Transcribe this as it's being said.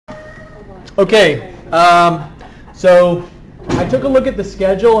Okay, so I took a look at the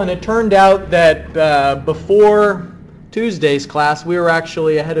schedule, and it turned out that before Tuesday's class, we were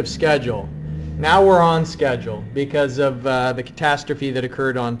actually ahead of schedule. Now we're on schedule because of the catastrophe that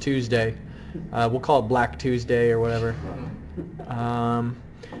occurred on Tuesday. We'll call it Black Tuesday or whatever.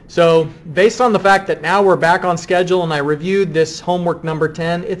 So based on the fact that now we're back on schedule and I reviewed this homework number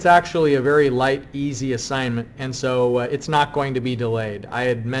 10, it's actually a very light, easy assignment, and so it's not going to be delayed. I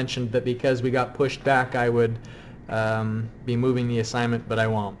had mentioned that because we got pushed back I would be moving the assignment, but I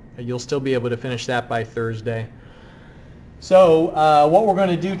won't. You'll still be able to finish that by Thursday. So what we're going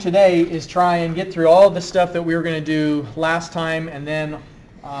to do today is try and get through all of the stuff that we were going to do last time, and then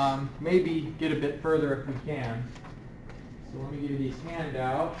maybe get a bit further if we can. So let me give you these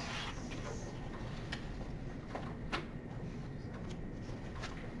handouts.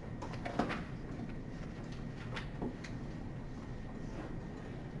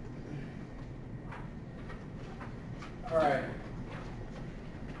 All right.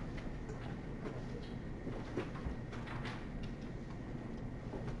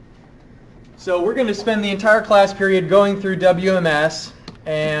 So we're going to spend the entire class period going through WMS,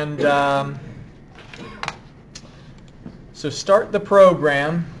 and so start the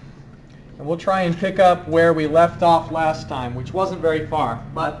program, and we'll try and pick up where we left off last time, which wasn't very far.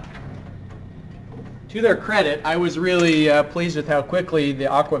 But to their credit, I was really pleased with how quickly the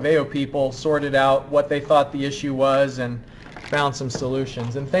Aquaveo people sorted out what they thought the issue was and found some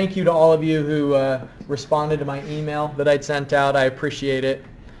solutions. And thank you to all of you who responded to my email that I'd sent out. I appreciate it.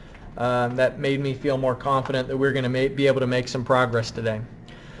 That made me feel more confident that we're going to be able to make some progress today.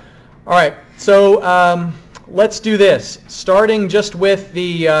 All right, so let's do this. Starting just with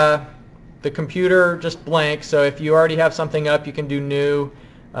the computer just blank. So if you already have something up, you can do new.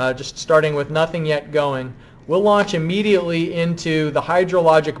 Just starting with nothing yet going. We'll launch immediately into the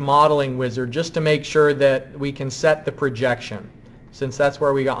hydrologic modeling wizard just to make sure that we can set the projection, since that's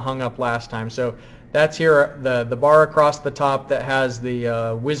where we got hung up last time. So that's here, the bar across the top that has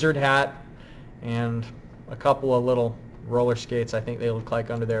the wizard hat and a couple of little roller skates, I think they look like,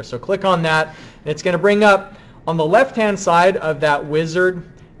 under there. So click on that, and it's going to bring up on the left-hand side of that wizard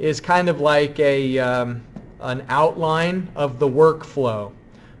is kind of like an outline of the workflow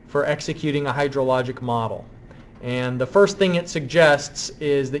for executing a hydrologic model. And the first thing it suggests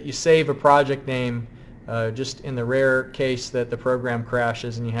is that you save a project name, just in the rare case that the program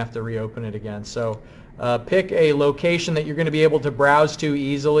crashes and you have to reopen it again. So pick a location that you're going to be able to browse to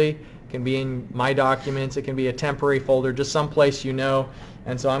easily. It can be in My Documents, it can be a temporary folder, just someplace you know.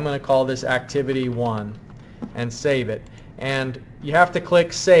 And so I'm going to call this Activity 1 and save it. And you have to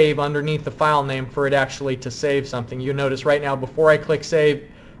click Save underneath the file name for it actually to save something. You notice right now before I click Save,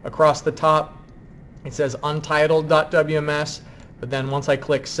 across the top it says untitled.wms, but then once I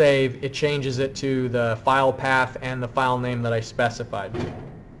click Save, it changes it to the file path and the file name that I specified.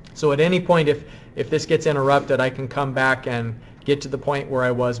 So at any point, if this gets interrupted, I can come back and get to the point where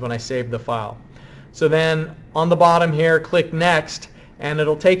I was when I saved the file. So then on the bottom here, click Next, and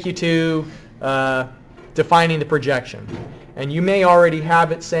it'll take you to defining the projection. And you may already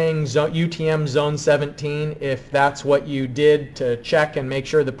have it saying UTM Zone 17 if that's what you did to check and make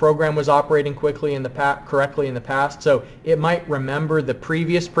sure the program was operating correctly in the past. So it might remember the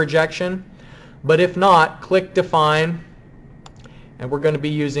previous projection. But if not, click Define, and we're going to be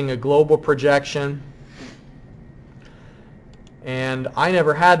using a global projection. And I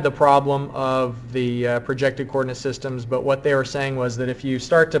never had the problem of the projected coordinate systems, but what they were saying was that if you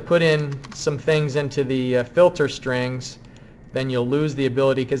start to put in some things into the filter strings, then you'll lose the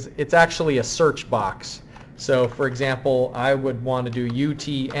ability, because it's actually a search box. So for example, I would want to do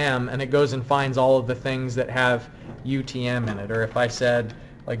UTM, and it goes and finds all of the things that have UTM in it. Or if I said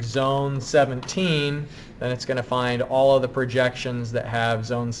like Zone 17, then it's going to find all of the projections that have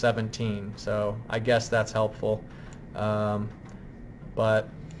Zone 17. So I guess that's helpful. But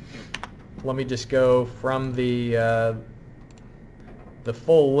let me just go from the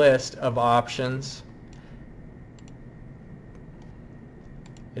full list of options.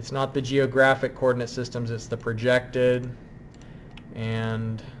 It's not the geographic coordinate systems, it's the projected,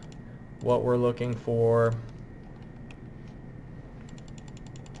 and what we're looking for,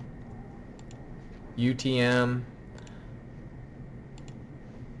 UTM,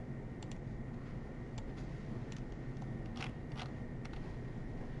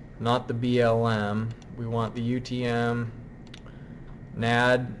 not the BLM. We want the UTM,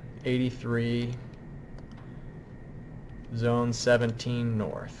 NAD 83, Zone 17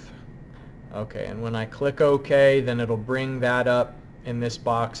 North. Okay, and when I click OK, then it'll bring that up in this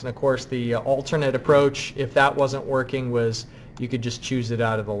box. And of course, the alternate approach, if that wasn't working, was you could just choose it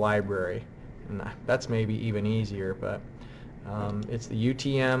out of the library. and that's maybe even easier, but it's the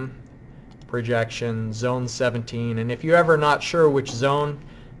UTM projection, zone 17, and if you're ever not sure which zone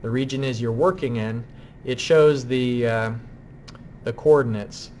the region is you're working in, it shows the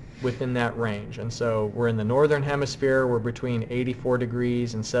coordinates within that range. And so we're in the northern hemisphere, we're between 84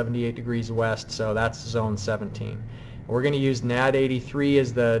 degrees and 78 degrees west, so that's zone 17. We're going to use NAD 83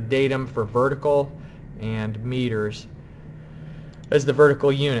 as the datum for vertical and meters as the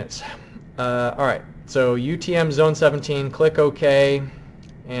vertical units. Alright, so UTM zone 17, click OK,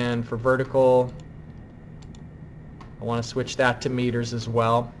 and for vertical I want to switch that to meters as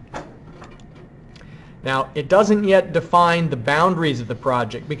well. Now, it doesn't yet define the boundaries of the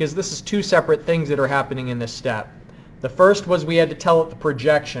project because this is two separate things that are happening in this step. The first was we had to tell it the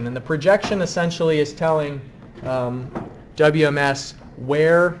projection, and the projection essentially is telling WMS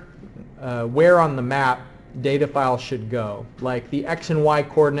where on the map data files should go. Like the X and Y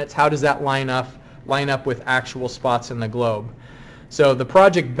coordinates, how does that line up with actual spots in the globe? So the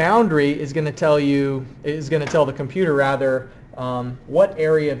project boundary is going to tell the computer rather, what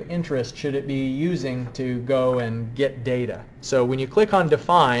area of interest should it be using to go and get data. So when you click on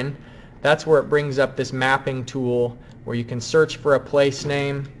define, that's where it brings up this mapping tool where you can search for a place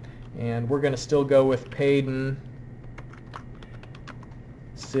name, and we're going to still go with Paden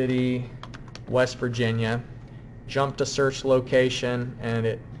City, West Virginia. Jump to search location, and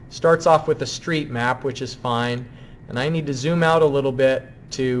it starts off with a street map, which is fine, and I need to zoom out a little bit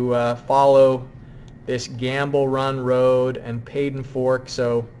to follow this Gamble Run Road and Paden Fork.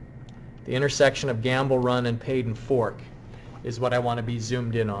 So the intersection of Gamble Run and Paden Fork is what I want to be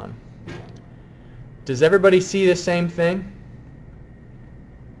zoomed in on. Does everybody see the same thing?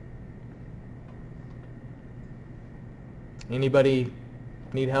 Anybody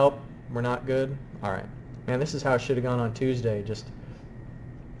need help? We're not good? All right. Man, this is how it should have gone on Tuesday. Just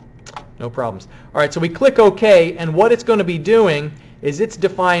no problems. All right, so we click OK, and what it's going to be doing is it's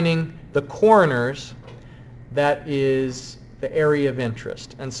defining the corners that is the area of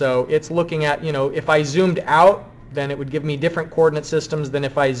interest. And so it's looking at, if I zoomed out, then it would give me different coordinate systems than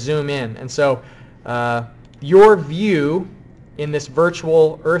if I zoom in. And so your view in this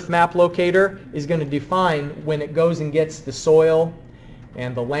virtual Earth map locator is going to define when it goes and gets the soil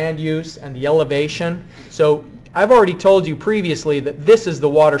and the land use and the elevation. So I've already told you previously that this is the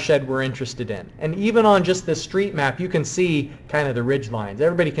watershed we're interested in. And even on just this street map, you can see kind of the ridge lines.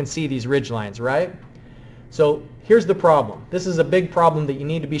 Everybody can see these ridge lines, right? So here's the problem. This is a big problem that you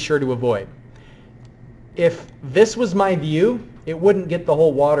need to be sure to avoid. If this was my view, it wouldn't get the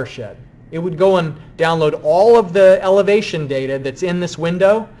whole watershed. It would go and download all of the elevation data that's in this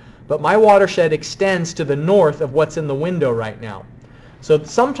window, but my watershed extends to the north of what's in the window right now. So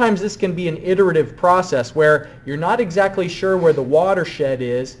sometimes this can be an iterative process where you're not exactly sure where the watershed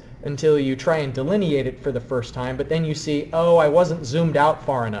is until you try and delineate it for the first time, but then you see, oh, I wasn't zoomed out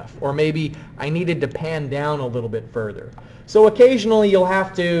far enough, or maybe I needed to pan down a little bit further. So occasionally you'll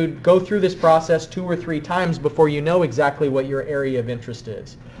have to go through this process 2 or 3 times before you know exactly what your area of interest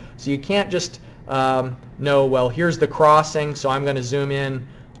is. So you can't just know, well, here's the crossing, so I'm going to zoom in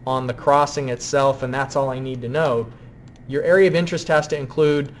on the crossing itself, and that's all I need to know. Your area of interest has to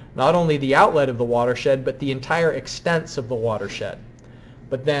include not only the outlet of the watershed, but the entire extents of the watershed.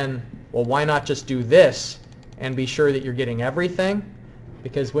 But then, well, why not just do this and be sure that you're getting everything?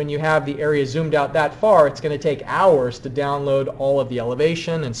 Because when you have the area zoomed out that far, it's going to take hours to download all of the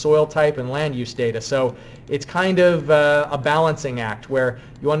elevation and soil type and land use data. So it's kind of a balancing act where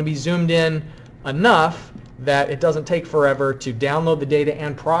you want to be zoomed in enough that it doesn't take forever to download the data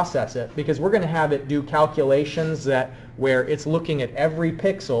and process it, because we're going to have it do calculations where it's looking at every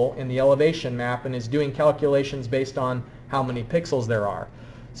pixel in the elevation map and is doing calculations based on how many pixels there are.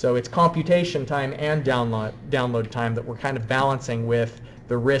 So it's computation time and download time that we're kind of balancing with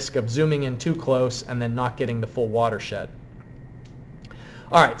the risk of zooming in too close and then not getting the full watershed.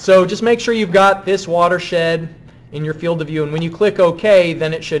 All right, so just make sure you've got this watershed in your field of view, and when you click OK,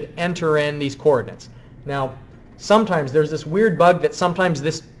 then it should enter in these coordinates. Now, sometimes there's this weird bug that sometimes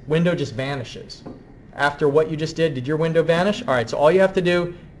this window just vanishes. After what you just did your window vanish? All right, so all you have to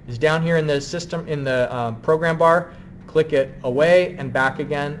do is down here in the system, in the program bar, click it away and back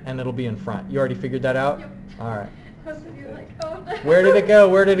again, and it'll be in front. You already figured that out? Yep. All right. You're like, oh no. Where did it go?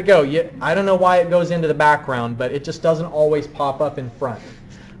 Where did it go? I don't know why it goes into the background, but it just doesn't always pop up in front.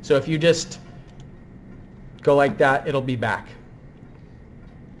 So if you just go like that, it'll be back.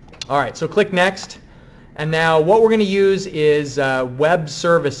 All right, so click Next. And now what we're going to use is web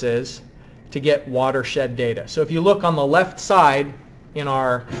services to get watershed data. So if you look on the left side in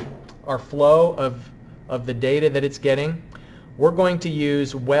our flow of the data that it's getting, we're going to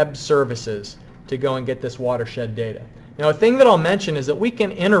use web services to go and get this watershed data. Now, a thing that I'll mention is that we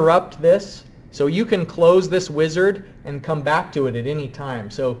can interrupt this, so you can close this wizard and come back to it at any time.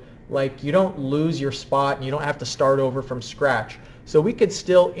 So like you don't lose your spot and you don't have to start over from scratch. So we could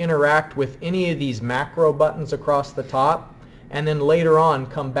still interact with any of these macro buttons across the top, and then later on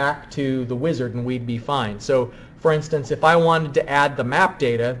come back to the wizard and we'd be fine. So for instance, if I wanted to add the map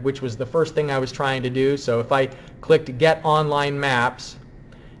data, which was the first thing I was trying to do, so if I clicked Get Online Maps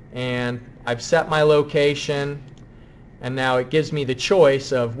and I've set my location, and now it gives me the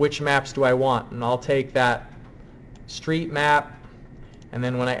choice of which maps do I want, and I'll take that street map, and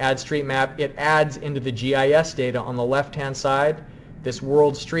then when I add street map, it adds into the GIS data on the left hand side this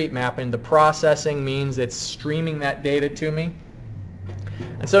world street map, and the processing means it's streaming that data to me.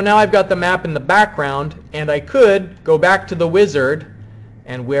 And so now I've got the map in the background, and I could go back to the wizard,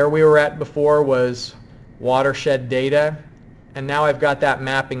 and where we were at before was watershed data, and now I've got that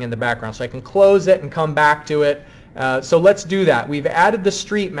mapping in the background. So I can close it and come back to it. So let's do that. We've added the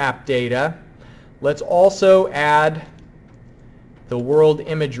street map data. Let's also add the world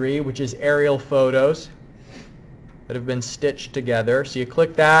imagery, which is aerial photos that have been stitched together. So you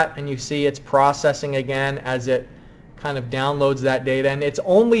click that and you see it's processing again as it kind of downloads that data, and it's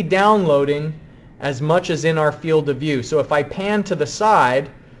only downloading as much as in our field of view. So if I pan to the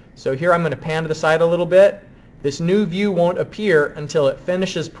side, so here I'm going to pan to the side a little bit, this new view won't appear until it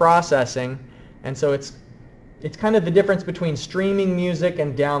finishes processing, and so it's kind of the difference between streaming music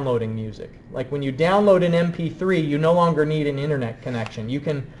and downloading music. Like when you download an MP3, you no longer need an internet connection. You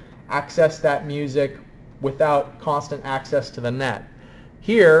can access that music without constant access to the net.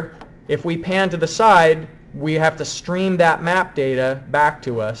 Here, if we pan to the side, we have to stream that map data back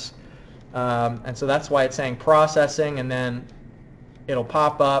to us. And so that's why it's saying processing, and then it'll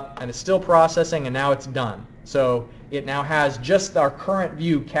pop up, and it's still processing, and now it's done. So it now has just our current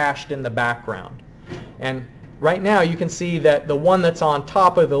view cached in the background. And right now you can see that the one that's on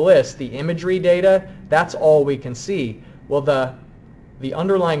top of the list, the imagery data, that's all we can see. Well, the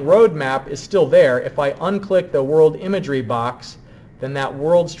underlying road map is still there. If I unclick the world imagery box, then that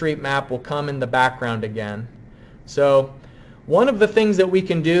world street map will come in the background again. So one of the things that we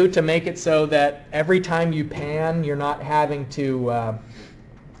can do to make it so that every time you pan you're not having to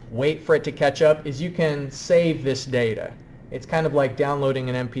wait for it to catch up is you can save this data. It's kind of like downloading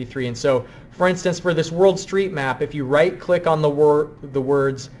an MP3. And so for instance, for this world street map, if you right click on the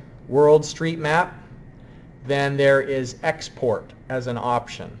words world street map, then there is export as an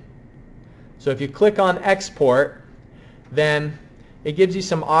option. So if you click on export, then it gives you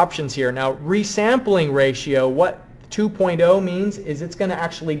some options here. Now, resampling ratio, what 2.0 means is it's going to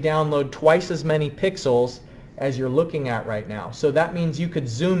actually download twice as many pixels as you're looking at right now. So that means you could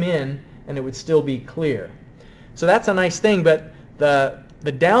zoom in and it would still be clear. So that's a nice thing, but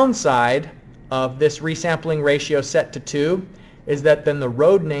the downside of this resampling ratio set to 2 is that then the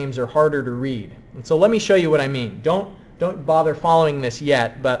road names are harder to read. And so let me show you what I mean. Don't bother following this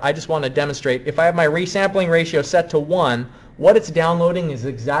yet, but I just want to demonstrate. If I have my resampling ratio set to 1, what it's downloading is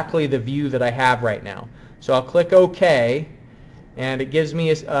exactly the view that I have right now. So I'll click OK, and it gives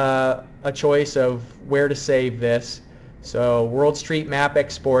me a choice of where to save this. So World Street Map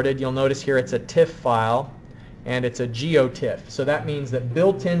exported. You'll notice here it's a TIFF file, and it's a GeoTIFF. So that means that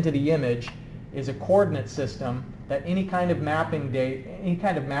built into the image is a coordinate system that any kind of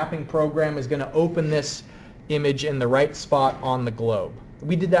mapping program is going to open this image in the right spot on the globe.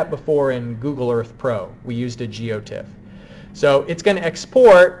 We did that before in Google Earth Pro. We used a GeoTIFF. So it's going to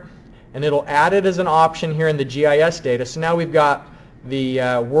export, and it'll add it as an option here in the GIS data. So now we've got the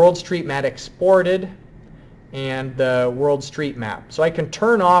World Street Map exported and the World Street Map. So I can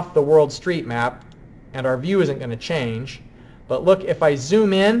turn off the World Street Map, and our view isn't going to change. But look, if I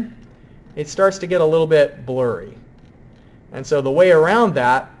zoom in, it starts to get a little bit blurry. And so the way around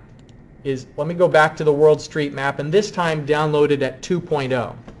that is, let me go back to the World Street Map, and this time download it at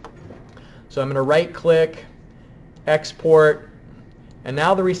 2.0. So I'm going to right click, export, and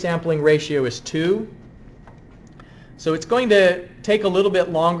now the resampling ratio is 2. So it's going to take a little bit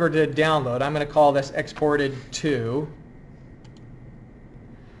longer to download. I'm going to call this exported 2.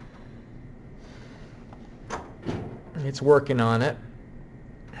 It's working on it.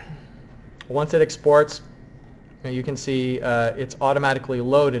 Once it exports, you can see it's automatically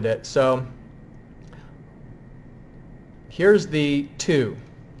loaded it. So here's the 2.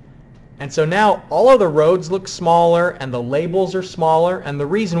 And so now all of the roads look smaller and the labels are smaller, and the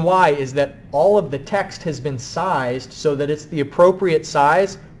reason why is that all of the text has been sized so that it's the appropriate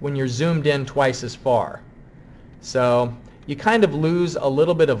size when you're zoomed in twice as far. So you kind of lose a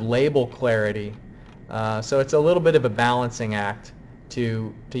little bit of label clarity So it's a little bit of a balancing act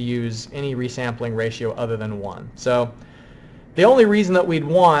to use any resampling ratio other than 1. So the only reason that we'd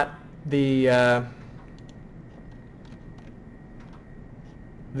want the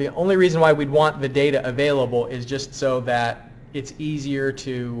only reason why we'd want the data available is just so that it's easier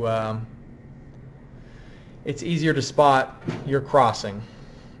to spot your crossing.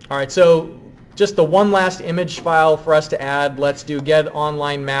 All right, so just the one last image file for us to add. Let's do get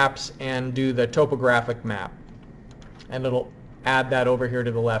online maps and do the topographic map, and it'll add that over here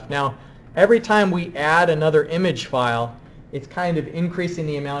to the left. Now, every time we add another image file, it's kind of increasing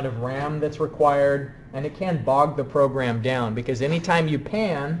the amount of RAM that's required, and it can bog the program down, because anytime you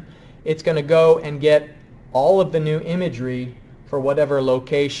pan, it's going to go and get all of the new imagery for whatever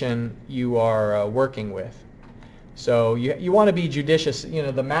location you are working with. So you want to be judicious. You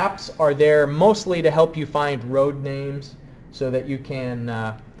know, the maps are there mostly to help you find road names, so that you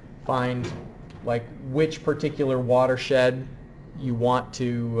can find like which particular watershed you want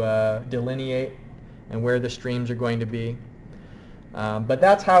to delineate and where the streams are going to be. But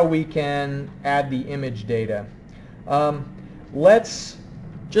that's how we can add the image data. Let's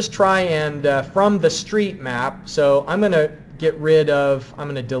just try and from the street map, so I'm going to I'm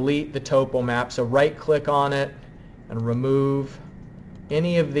going to delete the topo map, so right click on it and remove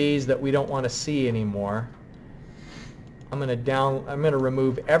any of these that we don't want to see anymore. I'm going to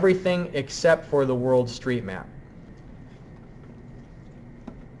remove everything except for the world street map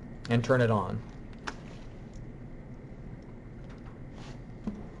and turn it on.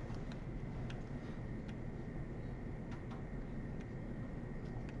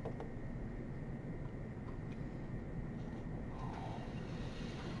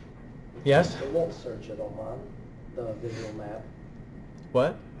 Yes? It won't search it on the visual map.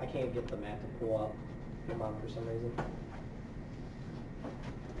 What? I can't get the map to pull up from on for some reason.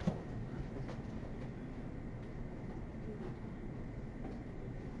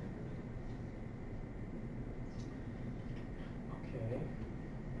 Okay.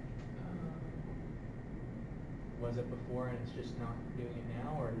 Was it before and it's just not doing it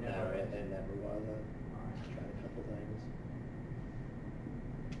now, or never? No, it never was. I tried a couple things.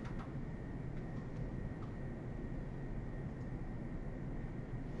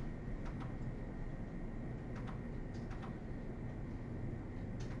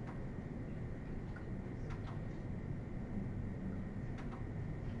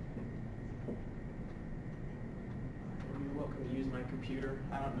 You're welcome to use my computer.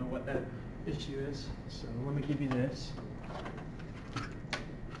 I don't know what that issue is, so let me give you this.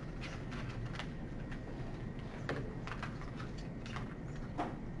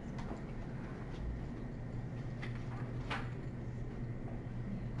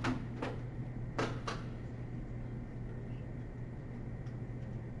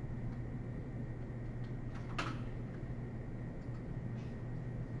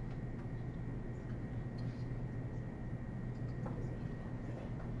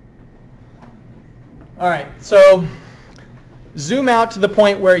 All right, so zoom out to the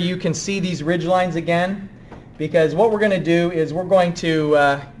point where you can see these ridge lines again, because what we're going to do is we're going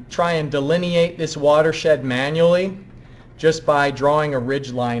to try and delineate this watershed manually just by drawing a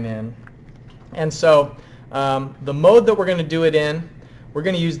ridge line in. And so the mode that we're going to do it in, we're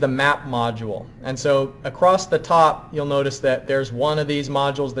going to use the map module. And so across the top, you'll notice that there's one of these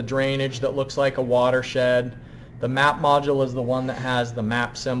modules, the drainage, that looks like a watershed. The map module is the one that has the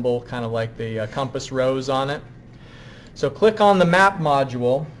map symbol, kind of like the compass rose on it. So click on the map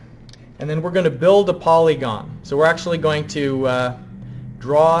module, and then we're going to build a polygon. So we're actually going to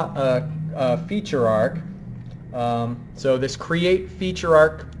draw a feature arc. So this create feature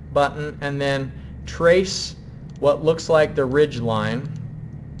arc button, and then trace what looks like the ridge line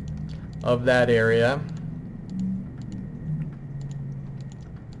of that area.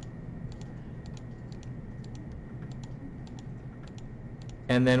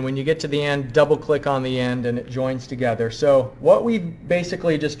 And then when you get to the end, double click on the end and it joins together. So what we've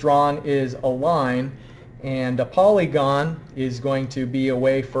basically just drawn is a line, and a polygon is going to be a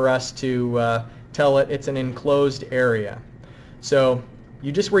way for us to tell it it's an enclosed area. So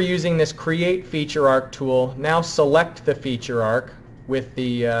you just were using this create feature arc tool. Now select the feature arc with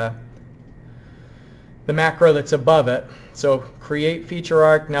the macro that's above it. So create feature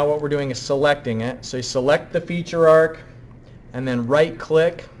arc, now what we're doing is selecting it. So you select the feature arc, and then right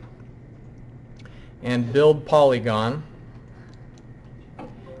click and build polygon.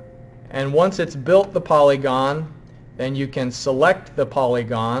 And once it's built the polygon, then you can select the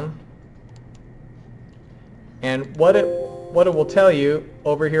polygon, and what it will tell you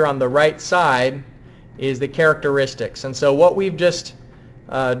over here on the right side is the characteristics. And so what we've just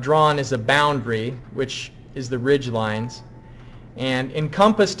drawn is a boundary, which is the ridge lines. And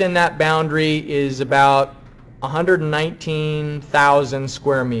encompassed in that boundary is about 119,000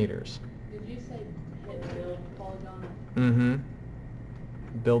 square meters. Did you say hit build polygon? Mm-hmm.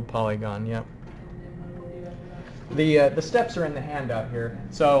 Build polygon, yep. And then what do we do after that? The steps are in the handout here.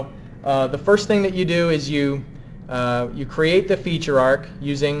 So the first thing that you do is you create the feature arc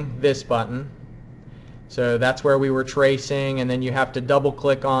using this button. So that's where we were tracing, and then you have to double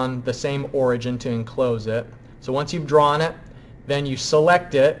click on the same origin to enclose it. So once you've drawn it, then you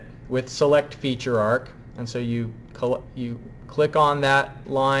select it with select feature arc, and so you click on that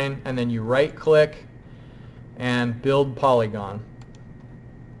line, and then you right click and build polygon.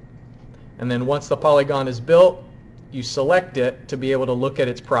 And then once the polygon is built, you select it to be able to look at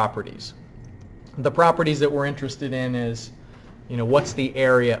its properties. The properties that we're interested in is, what's the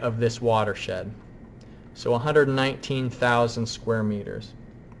area of this watershed? So 119,000 square meters.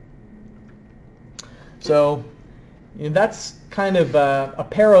 So that's kind of a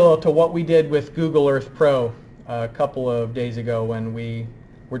parallel to what we did with Google Earth Pro a couple of days ago, when we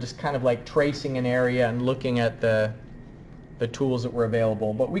were just kind of like tracing an area and looking at the tools that were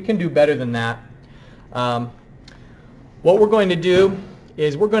available. But we can do better than that. What we're going to do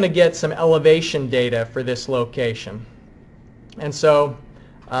is we're going to get some elevation data for this location. And so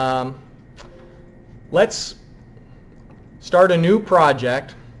let's start a new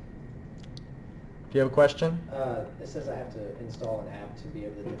project. Do you have a question? It says I have to install an app to be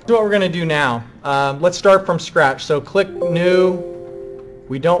able to That's what we're going to do now. Let's start from scratch. So click New.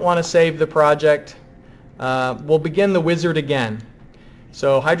 We don't want to save the project. We'll begin the wizard again.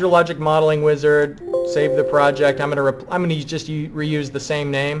 So hydrologic modeling wizard, save the project. I'm going to just reuse the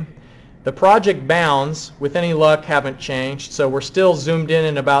same name. The project bounds, with any luck, haven't changed. So we're still zoomed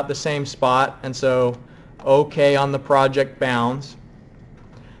in about the same spot. And so OK on the project bounds.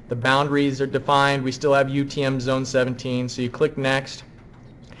 The boundaries are defined. We still have UTM zone 17. So you click Next.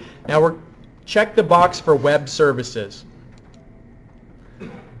 Now check the box for web services.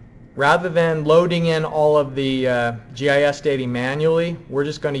 Rather than loading in all of the GIS data manually, we're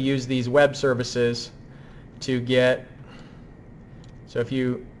just going to use these web services to get. So if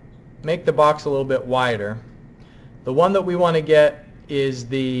you make the box a little bit wider, the one that we want to get is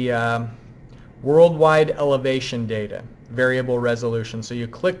the worldwide elevation data, variable resolution. So you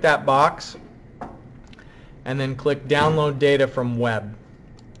click that box and then click Download Data from Web.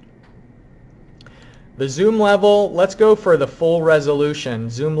 The zoom level, let's go for the full resolution.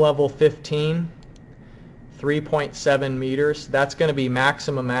 Zoom level 15, 3.7 meters. That's going to be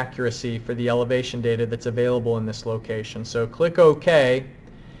maximum accuracy for the elevation data that's available in this location. So click OK,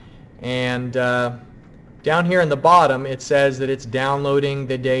 and down here in the bottom it says that it's downloading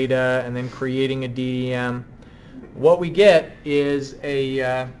the data and then creating a DEM. What we get is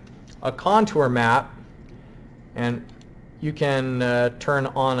a contour map, and you can turn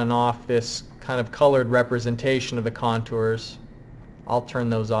on and off this kind of colored representation of the contours. I'll turn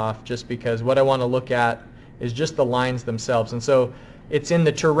those off just because what I want to look at is just the lines themselves. And so it's in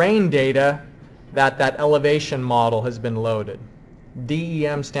the terrain data that elevation model has been loaded.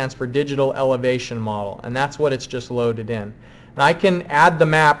 DEM stands for Digital Elevation Model, and that's what it's just loaded in. And I can add the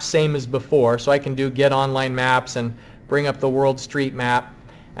map same as before, so I can do Get Online Maps and bring up the World Street Map,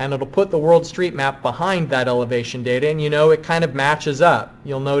 and it'll put the World Street Map behind that elevation data, and it kind of matches up.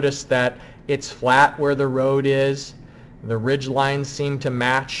 You'll notice that it's flat where the road is. The ridge lines seem to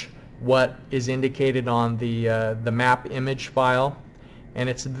match what is indicated on the map image file, and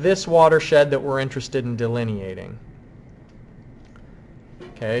it's this watershed that we're interested in delineating.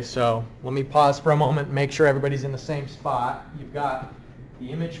 Okay, so let me pause for a moment and make sure everybody's in the same spot. You've got the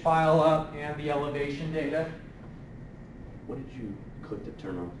image file up and the elevation data. What did you click to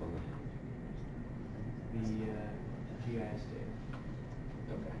turn off on The GIS data.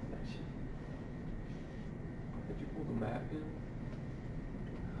 Okay, thanks. Did you pull the map in?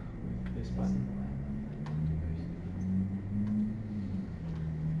 This button.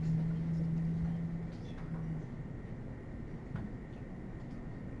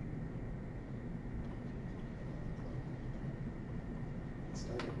 It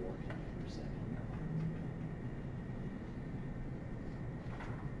started working for a second.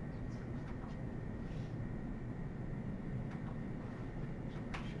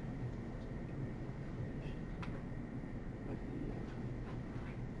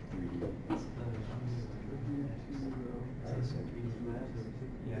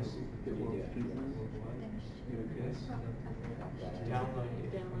 Yes. Download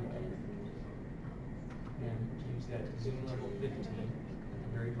it. And use that zoom level 15 at the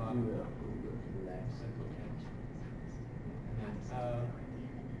very bottom. Click OK. And then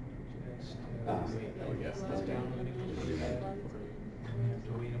Oh, yes. It's downloading. Okay.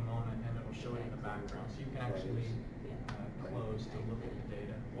 So wait a moment and it'll show it in the background. So you can actually close to look at the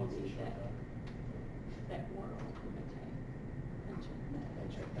data once it's showed up. That world in the tank. And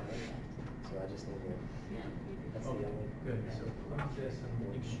check that out. So I just need to, Yeah. that's the Okay, only. good. So close this and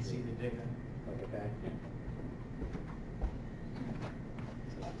you can see the data. Okay, back.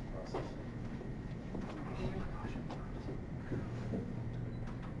 So process.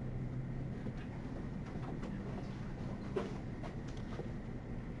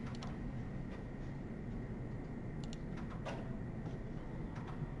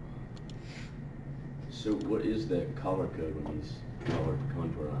 So what is the color code on these color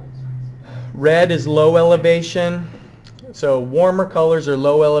contour lines? Red is low elevation. So warmer colors are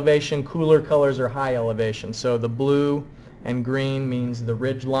low elevation, cooler colors are high elevation. So the blue and green means the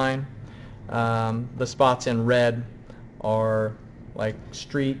ridge line. The spots in red are like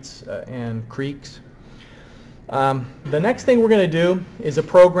streets and creeks. The next thing we're going to do is a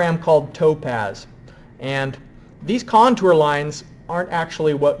program called Topaz. And these contour lines aren't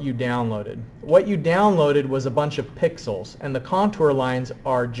actually what you downloaded. What you downloaded was a bunch of pixels, and the contour lines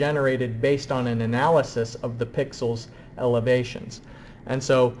are generated based on an analysis of the pixels' elevations. And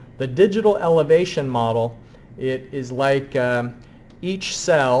so the digital elevation model, it is like each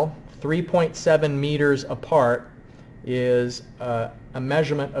cell 3.7 meters apart is a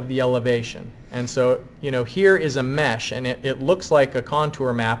measurement of the elevation. And so, you know, here is a mesh, and it looks like a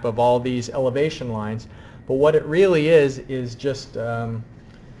contour map of all these elevation lines, but what it really is just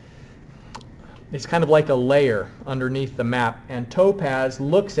it's kind of like a layer underneath the map. And Topaz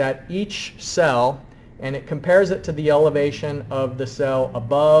looks at each cell and it compares it to the elevation of the cell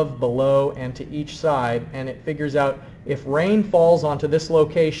above, below, and to each side, and it figures out if rain falls onto this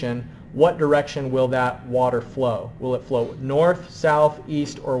location, what direction will that water flow? Will it flow north, south,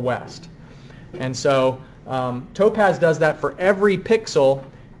 east, or west? And so Topaz does that for every pixel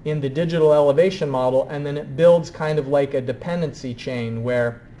in the digital elevation model, and then it builds kind of like a dependency chain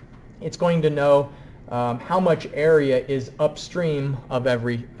where it's going to know how much area is upstream of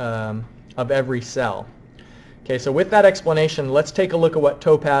every cell. Okay, so with that explanation, let's take a look at what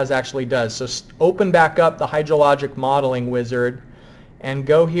Topaz actually does. So open back up the hydrologic modeling wizard and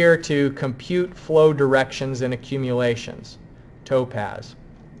go here to compute flow directions and accumulations, Topaz.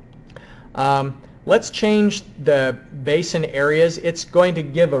 Let's change the basin areas. It's going to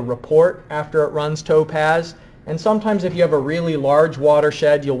give a report after it runs Topaz. And sometimes if you have a really large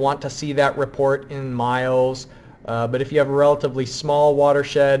watershed, you'll want to see that report in miles. But if you have a relatively small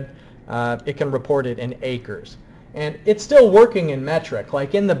watershed, it can report it in acres. And it's still working in metric.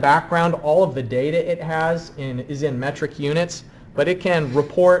 Like in the background, all of the data it has is in metric units, but it can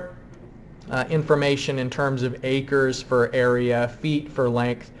report information in terms of acres for area, feet for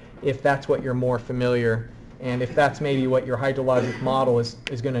length, if that's what you're more familiar, and if that's maybe what your hydrologic model is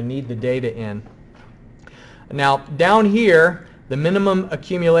going to need the data in. Now, down here, the minimum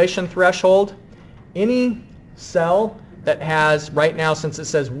accumulation threshold, any cell that has, right now since it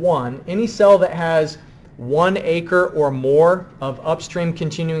says 1, any cell that has 1 acre or more of upstream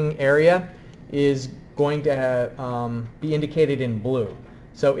continuing area is going to be indicated in blue.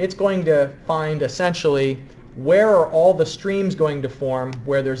 So it's going to find essentially where are all the streams going to form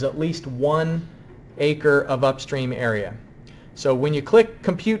where there's at least 1 acre of upstream area. So when you click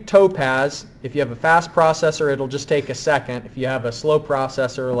Compute Topaz, if you have a fast processor, it'll just take a second. If you have a slow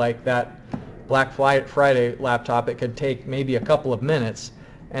processor like that Black Friday laptop, it could take maybe a couple of minutes,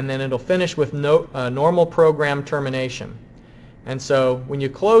 and then it'll finish with normal program termination. And so when you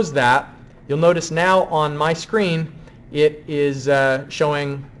close that, you'll notice now on my screen it is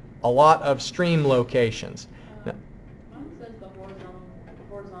showing a lot of stream locations. Mine says the horizontal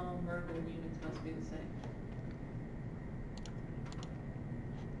and vertical units must be the same.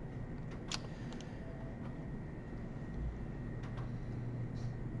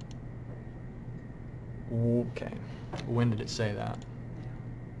 Okay, when did it say that?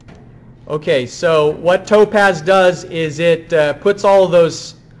 Okay, so what Topaz does is it puts all of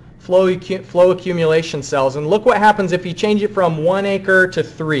those flow accumulation cells, and look what happens if you change it from 1 acre to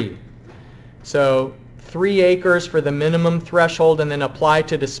 3. So 3 acres for the minimum threshold and then apply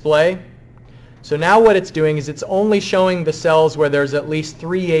to display. So now what it's doing is it's only showing the cells where there's at least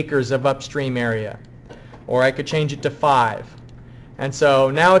 3 acres of upstream area. Or I could change it to 5. And so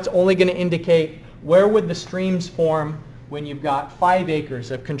now it's only going to indicate where would the streams form when you've got 5 acres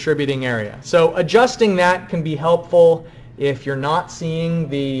of contributing area. So adjusting that can be helpful if you're not seeing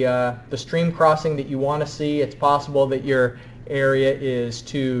the stream crossing that you want to see. It's possible that your area is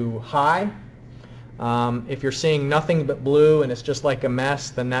too high. If you're seeing nothing but blue and it's just like a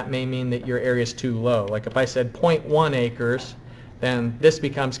mess, then that may mean that your area is too low. Like if I said 0.1 acres, then this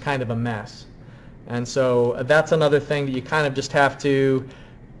becomes kind of a mess. And so that's another thing that you kind of just have to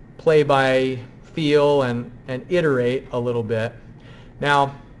play by feel and iterate a little bit.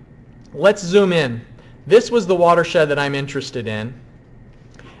 Now, let's zoom in. This was the watershed that I'm interested in.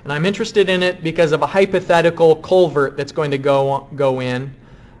 And I'm interested in it because of a hypothetical culvert that's going to go in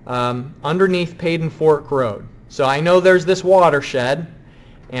underneath Payden Fork Road. So I know there's this watershed,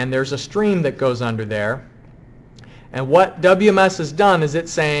 and there's a stream that goes under there. And what WMS has done is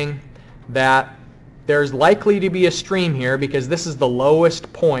it's saying that there's likely to be a stream here because this is the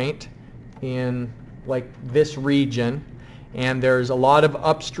lowest point in like this region, and there's a lot of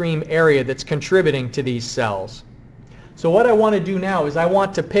upstream area that's contributing to these cells. So what I want to do now is I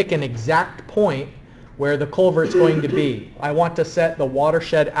want to pick an exact point where the culvert's going to be. I want to set the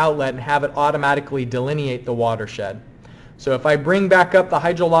watershed outlet and have it automatically delineate the watershed. So if I bring back up the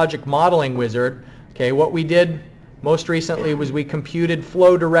hydrologic modeling wizard, okay, what we did most recently was we computed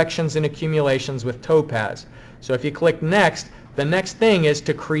flow directions and accumulations with Topaz. So if you click next, the next thing is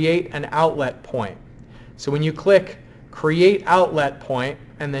to create an outlet point. So when you click create outlet point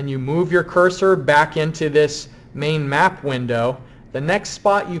and then you move your cursor back into this main map window, the next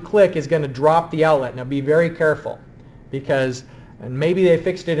spot you click is going to drop the outlet. Now be very careful because, and maybe they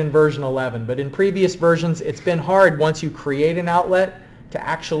fixed it in version 11, but in previous versions it's been hard once you create an outlet to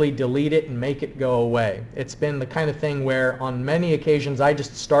actually delete it and make it go away. It's been the kind of thing where on many occasions I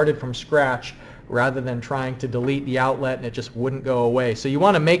just started from scratch rather than trying to delete the outlet and it just wouldn't go away. So you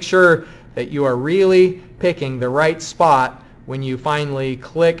want to make sure that you are really picking the right spot when you finally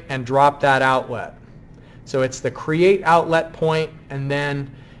click and drop that outlet. So it's the create outlet point, and then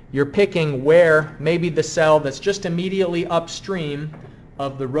you're picking where maybe the cell that's just immediately upstream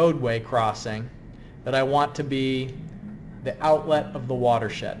of the roadway crossing that I want to be the outlet of the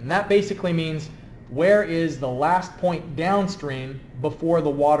watershed. And that basically means where is the last point downstream before the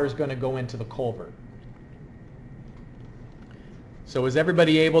water is going to go into the culvert. So is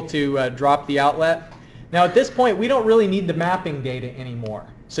everybody able to drop the outlet? Now at this point we don't really need the mapping data anymore.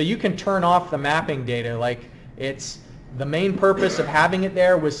 So you can turn off the mapping data. Like it's the main purpose of having it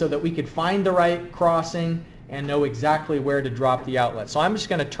there was so that we could find the right crossing and know exactly where to drop the outlet. So I'm just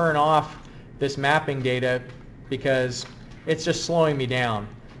going to turn off this mapping data because it's just slowing me down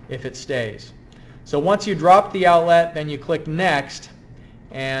if it stays. So once you drop the outlet, then you click next,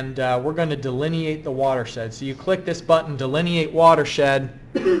 and we're going to delineate the watershed. So you click this button, delineate watershed,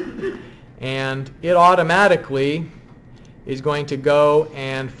 and it automatically is going to go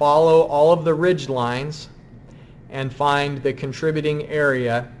and follow all of the ridge lines and find the contributing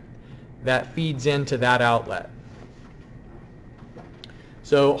area that feeds into that outlet.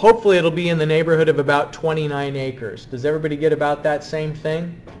 So hopefully it'll be in the neighborhood of about 29 acres. Does everybody get about that same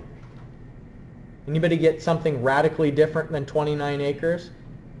thing? Anybody get something radically different than 29 acres?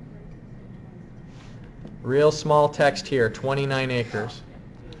 Real small text here, 29 acres.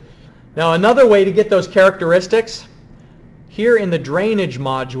 Now another way to get those characteristics, here in the drainage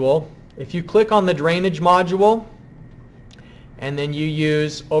module, if you click on the drainage module and then you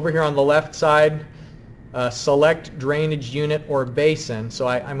use over here on the left side select drainage unit or basin. So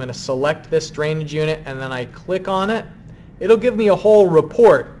I'm going to select this drainage unit and then I click on it. It'll give me a whole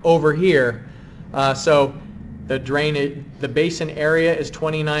report over here. So the basin area is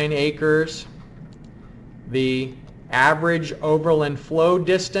 29 acres. The average overland flow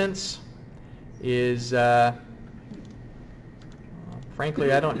distance is,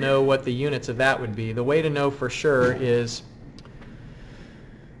 frankly, I don't know what the units of that would be. The way to know for sure is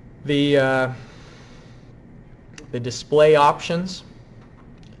the display options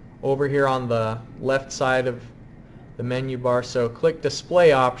over here on the left side of the menu bar. So click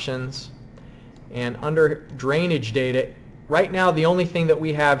display options, and under drainage data, right now the only thing that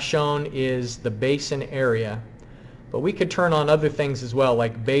we have shown is the basin area, but we could turn on other things as well,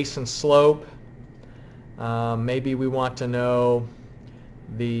 like basin slope. Maybe we want to know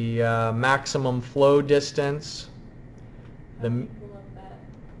the maximum flow distance, the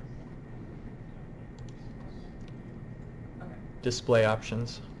display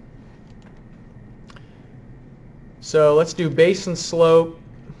options. So let's do basin slope,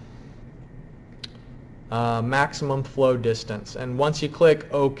 maximum flow distance, and once you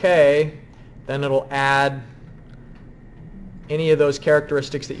click OK, then it'll add any of those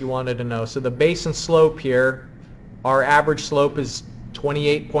characteristics that you wanted to know. So the basin slope here, our average slope is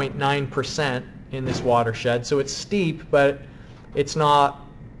 28.9% in this watershed, so it's steep, but it's not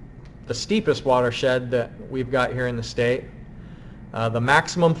the steepest watershed that we've got here in the state. The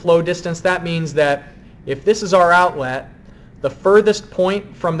maximum flow distance, that means that if this is our outlet, the furthest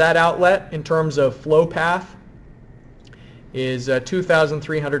point from that outlet in terms of flow path is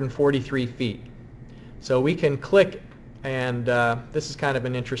 2,343 feet. So we can click, and this is kind of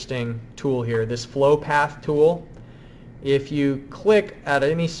an interesting tool here, this flow path tool. If you click at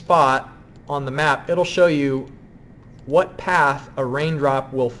any spot on the map, it'll show you what path a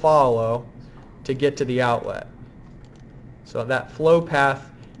raindrop will follow to get to the outlet. So that flow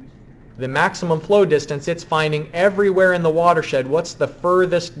path, the maximum flow distance, it's finding everywhere in the watershed what's the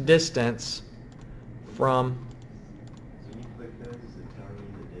furthest distance from. So when you click those, is it telling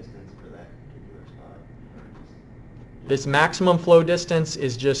you the distance for that particular spot? This maximum flow distance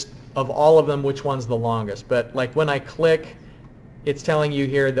is just, of all of them, which one's the longest. But like when I click, it's telling you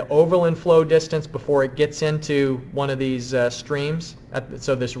here the overland flow distance before it gets into one of these streams.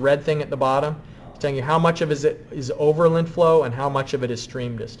 So this red thing at the bottom, it's telling you how much of it is overland flow and how much of it is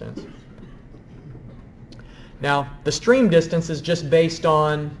stream distance. Now, the stream distance is just based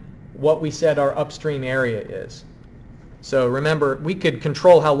on what we said our upstream area is. So remember, we could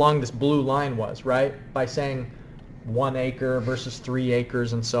control how long this blue line was, right? By saying 1 acre versus 3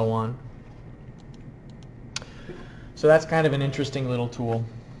 acres and so on. So that's kind of an interesting little tool.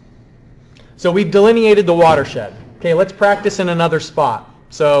 So we've delineated the watershed. Okay, let's practice in another spot.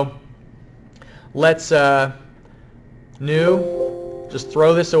 So let's new, just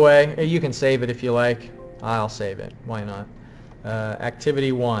throw this away. You can save it if you like. I'll save it. Why not?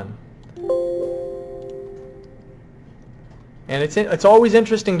 Activity 1. And it's always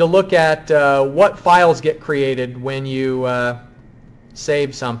interesting to look at what files get created when you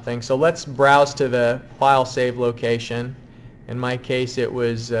save something. So let's browse to the file save location. In my case, it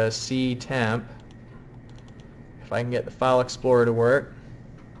was ctemp. If I can get the File Explorer to work.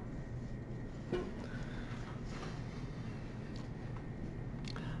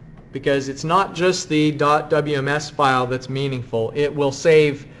 Because it's not just the .wms file that's meaningful. It will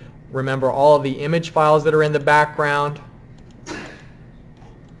save, remember, all of the image files that are in the background.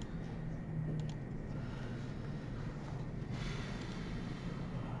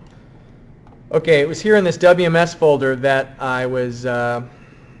 Okay, it was here in this WMS folder that I was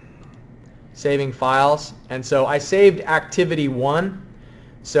saving files, and so I saved activity 1.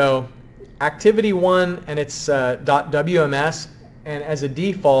 So activity 1, and it's .wms, and as a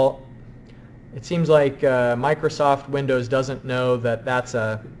default, it seems like Microsoft Windows doesn't know that that's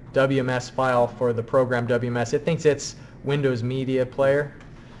a WMS file for the program WMS. It thinks it's Windows Media Player.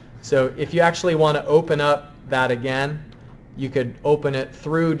 So if you actually want to open up that again, you could open it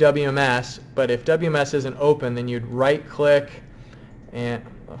through WMS, but if WMS isn't open, then you'd right-click and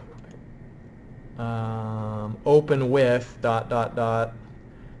open with ...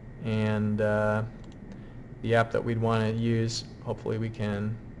 and the app that we'd want to use. Hopefully we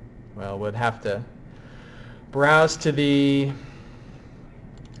can, well, we'd have to browse to the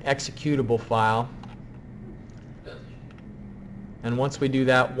executable file. And once we do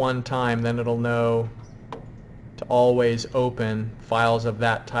that one time, then it'll know to always open files of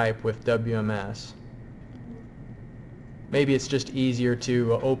that type with WMS. Maybe it's just easier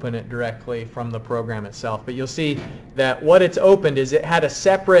to open it directly from the program itself. But you'll see that what it's opened is it had a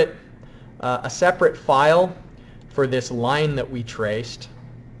separate file for this line that we traced.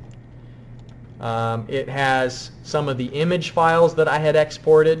 It has some of the image files that I had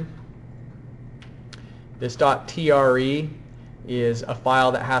exported. This .tre is a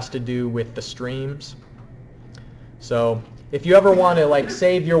file that has to do with the streams. So if you ever want to like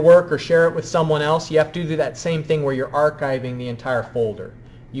save your work or share it with someone else, you have to do that same thing where you're archiving the entire folder.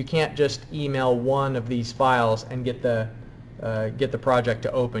 You can't just email one of these files and get the project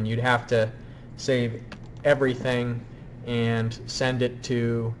to open. You'd have to save everything and send it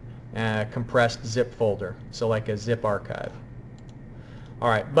to a compressed zip folder, so like a zip archive.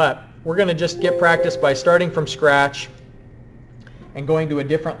 Alright, but we're going to just get practice by starting from scratch and going to a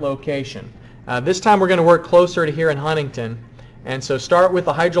different location. This time we're going to work closer to here in Huntington, and so start with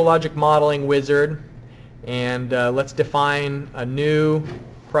the hydrologic modeling wizard, and let's define a new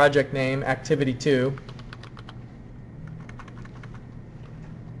project name, Activity 2.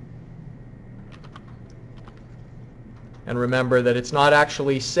 And remember that it's not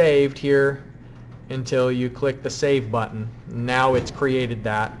actually saved here until you click the Save button. Now it's created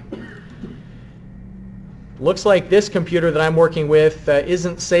that. Looks like this computer that I'm working with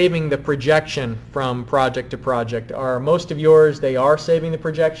isn't saving the projection from project to project. Are most of yours, they are saving the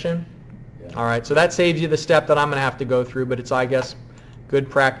projection? Yeah. Alright, so that saves you the step that I'm going to have to go through, but it's, I guess, good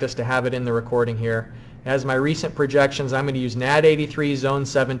practice to have it in the recording here. As my recent projections, I'm going to use NAD 83 Zone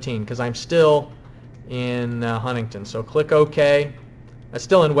 17 because I'm still in Huntington. So click OK. That's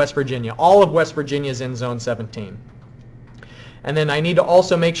still in West Virginia. All of West Virginia is in Zone 17. And then I need to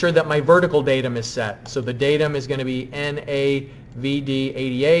also make sure that my vertical datum is set. So the datum is going to be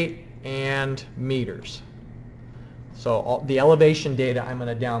NAVD88 and meters. So the elevation data I'm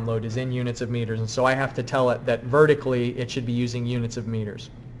going to download is in units of meters, and so I have to tell it that vertically it should be using units of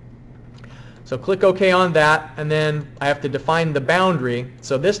meters. So click OK on that, and then I have to define the boundary.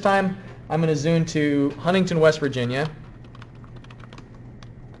 So this time I'm going to zoom to Huntington, West Virginia.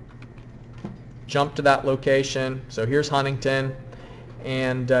 Jump to that location. So here's Huntington,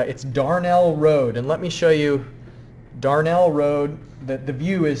 and it's Darnell Road. And let me show you Darnell Road. The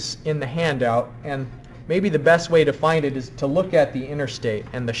view is in the handout, and maybe the best way to find it is to look at the interstate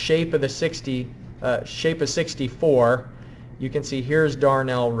and the shape of the 64. You can see here's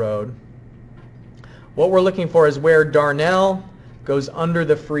Darnell Road. What we're looking for is where Darnell goes under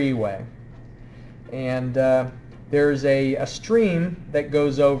the freeway, and there's a stream that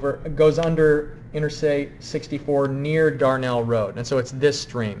goes under Interstate 64 near Darnell Road, and so it's this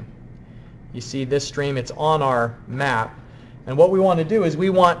stream. You see this stream, it's on our map, and what we want to do is we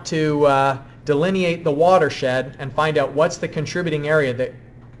want to delineate the watershed and find out what's the contributing area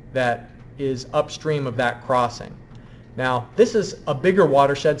that is upstream of that crossing. Now this is a bigger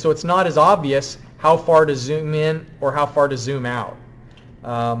watershed, so it's not as obvious how far to zoom in or how far to zoom out.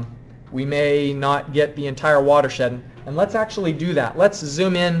 We may not get the entire watershed, and let's actually do that. Let's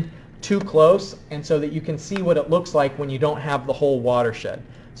zoom in too close, and so that you can see what it looks like when you don't have the whole watershed.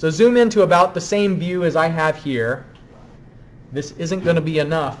 So zoom into about the same view as I have here. This isn't going to be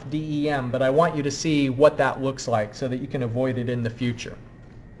enough DEM, but I want you to see what that looks like so that you can avoid it in the future.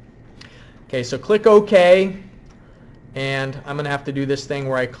 Okay, so click OK, and I'm going to have to do this thing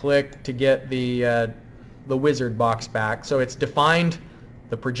where I click to get the wizard box back. So it's defined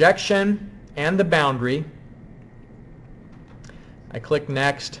the projection and the boundary. I click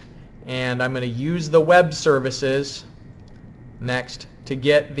Next, and I'm going to use the web services next to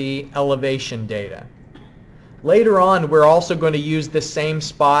get the elevation data. Later on, we're also going to use this same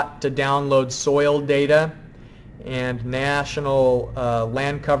spot to download soil data and National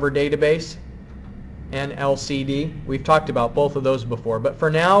Land Cover Database, NLCD. We've talked about both of those before, but for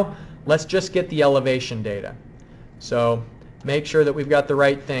now, let's just get the elevation data. So make sure that we've got the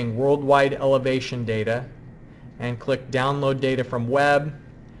right thing, worldwide elevation data, and click Download Data from Web,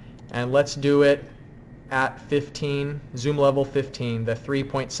 and let's do it at 15, zoom level 15, the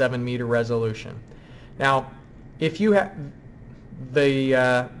 3.7 meter resolution. Now, if you have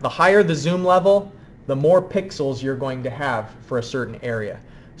the higher the zoom level, the more pixels you're going to have for a certain area.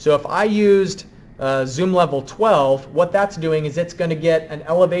 So if I used zoom level 12, what that's doing is it's going to get an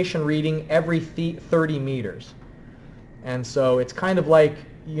elevation reading every 30 meters. And so it's kind of like,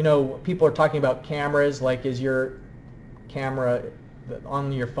 you know, people are talking about cameras, like is your camera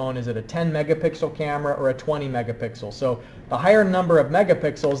on your phone, is it a 10 megapixel camera or a 20 megapixel? So the higher number of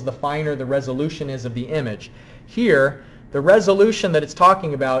megapixels, the finer the resolution is of the image. Here, the resolution that it's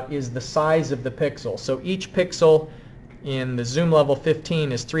talking about is the size of the pixel. So each pixel in the zoom level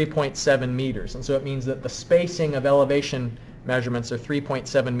 15 is 3.7 meters. And so it means that the spacing of elevation measurements are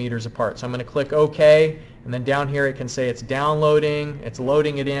 3.7 meters apart. So I'm going to click OK, and then down here it can say it's downloading, it's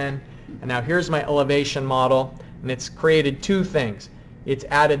loading it in. And now here's my elevation model, and it's created two things. It's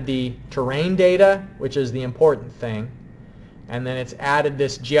added the terrain data, which is the important thing, and then it's added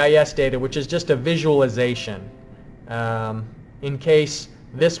this GIS data, which is just a visualization. In case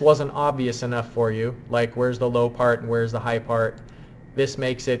this wasn't obvious enough for you, like where's the low part and where's the high part, this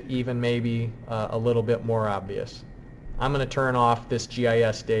makes it even maybe a little bit more obvious. I'm going to turn off this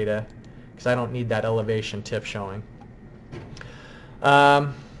GIS data because I don't need that elevation tip showing.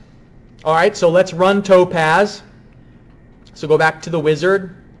 All right, so let's run Topaz. So go back to the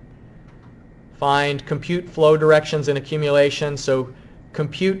wizard, find compute flow directions and accumulation. So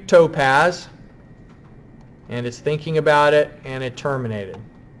compute Topaz, and it's thinking about it, and it terminated.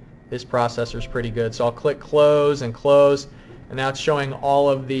 This processor is pretty good. So I'll click close, and now it's showing all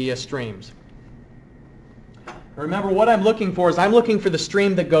of the streams. Remember, what I'm looking for is I'm looking for the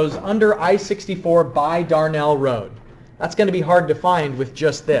stream that goes under I-64 by Darnell Road. That's going to be hard to find with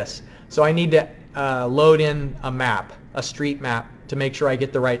just this. So I need to load in a map, a street map, to make sure I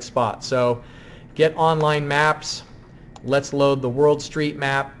get the right spot. So get online maps. Let's load the World Street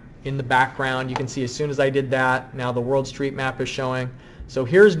Map in the background. You can see as soon as I did that, now the World Street Map is showing. So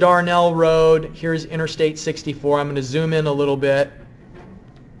here's Darnell Road, here's Interstate 64. I'm going to zoom in a little bit.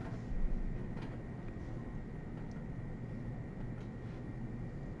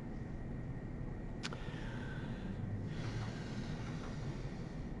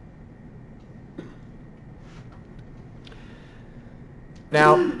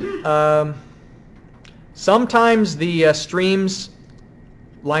 Now, sometimes the streams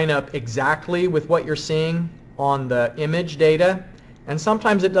line up exactly with what you're seeing on the image data, and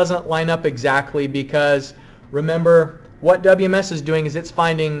sometimes it doesn't line up exactly because, remember, what WMS is doing is it's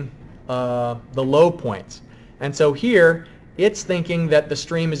finding the low points. And so here, it's thinking that the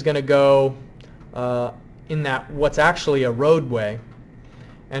stream is going to go in that what's actually a roadway.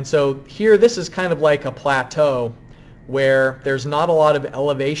 And so here, this is kind of like a plateau where there's not a lot of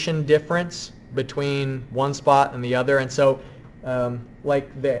elevation difference between one spot and the other. And so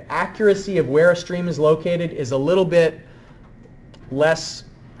like the accuracy of where a stream is located is a little bit less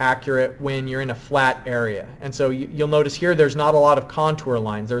accurate when you're in a flat area. And so you'll notice here there's not a lot of contour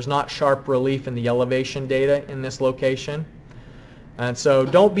lines. There's not sharp relief in the elevation data in this location. And so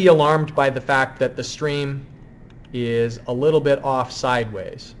don't be alarmed by the fact that the stream is a little bit off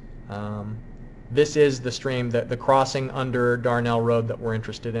sideways. This is the stream, the crossing under Darnell Road that we're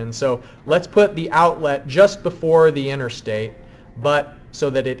interested in. So let's put the outlet just before the interstate, but so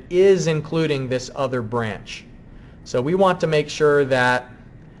that it is including this other branch. So we want to make sure that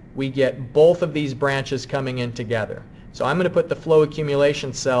we get both of these branches coming in together. So I'm going to put the flow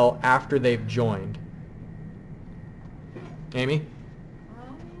accumulation cell after they've joined. Amy? My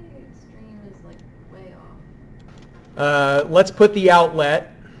stream is like way off. Let's put the outlet.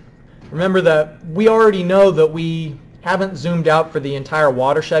 Remember that we already know that we haven't zoomed out for the entire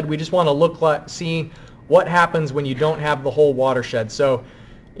watershed. We just want to see what happens when you don't have the whole watershed. So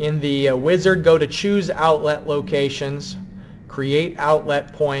in the wizard, go to choose outlet locations, create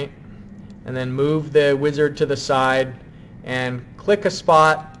outlet point, and then move the wizard to the side and click a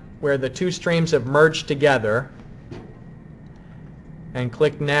spot where the two streams have merged together, and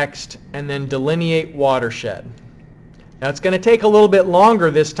click next, and then delineate watershed. Now it's going to take a little bit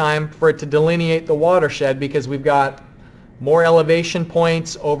longer this time for it to delineate the watershed because we've got more elevation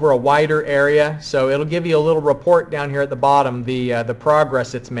points over a wider area. So it'll give you a little report down here at the bottom, the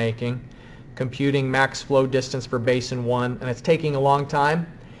progress it's making, computing max flow distance for basin 1, and it's taking a long time.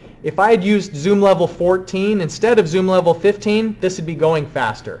 If I had used zoom level 14 instead of zoom level 15, this would be going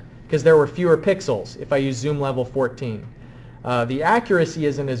faster because there were fewer pixels if I used zoom level 14. The accuracy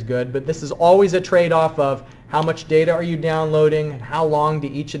isn't as good, but this is always a trade-off of how much data are you downloading and how long do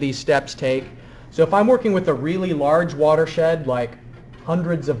each of these steps take. So if I'm working with a really large watershed, like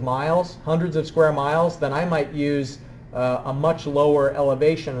hundreds of miles, hundreds of square miles, then I might use a much lower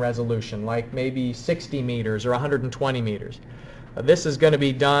elevation resolution, like maybe 60 meters or 120 meters. This is going to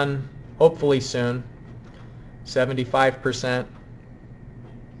be done hopefully soon, 75%.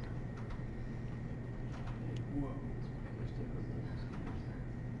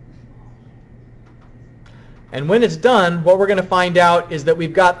 And when it's done, what we're going to find out is that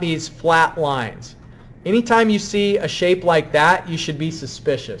we've got these flat lines. Anytime you see a shape like that, you should be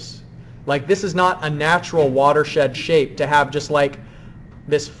suspicious. Like, this is not a natural watershed shape to have just like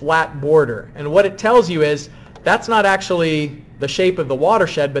this flat border. And what it tells you is that's not actually the shape of the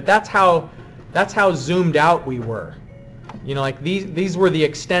watershed, but that's how zoomed out we were. You know, like these were the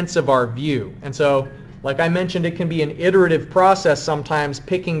extents of our view. And so, like I mentioned, it can be an iterative process sometimes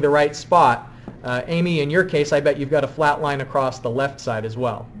picking the right spot. Amy, in your case, I bet you've got a flat line across the left side as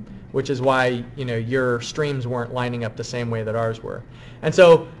well, which is why, you know, your streams weren't lining up the same way that ours were. And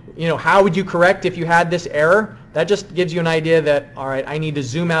so, you know, how would you correct if you had this error? That just gives you an idea that, all right, I need to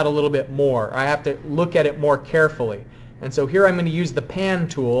zoom out a little bit more. I have to look at it more carefully. And so here I'm going to use the pan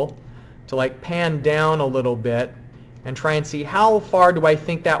tool to like pan down a little bit and try and see how far do I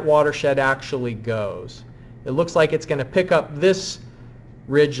think that watershed actually goes. It looks like it's going to pick up this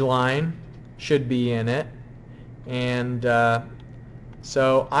ridge line, should be in it, and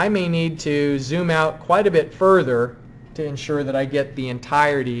so I may need to zoom out quite a bit further to ensure that I get the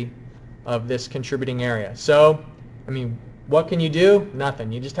entirety of this contributing area. So, I mean, what can you do?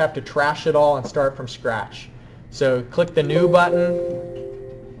 Nothing. You just have to trash it all and start from scratch. So click the new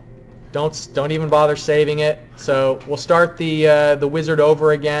button. Don't even bother saving it. So we'll start the wizard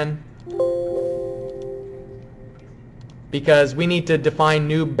over again because we need to define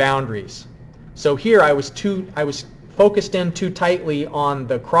new boundaries. So here I was focused in too tightly on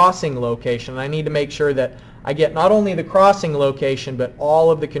the crossing location. I need to make sure that I get not only the crossing location but all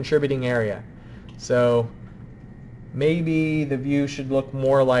of the contributing area. So maybe the view should look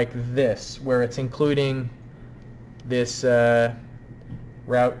more like this, where it's including this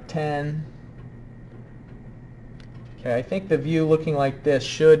Route 10. Okay, I think the view looking like this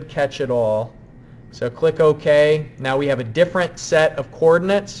should catch it all. So click OK. Now we have a different set of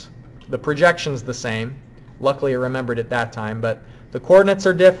coordinates. The projection's the same. Luckily I remembered it that time, but the coordinates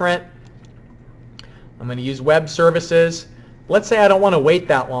are different. I'm going to use web services. let's say I don't want to wait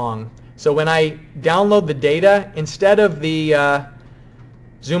that long. So when I download the data, instead of the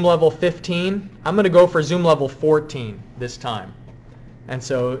zoom level 15, I'm going to go for zoom level 14 this time. And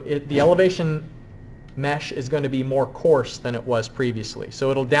so the elevation mesh is going to be more coarse than it was previously.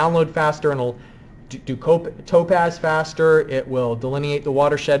 So it'll download faster and it'll do topaz faster. It will delineate the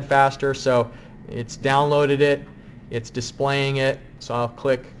watershed faster. So it's downloaded it. It's displaying it. So I'll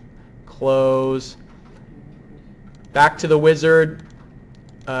click close. Back to the wizard.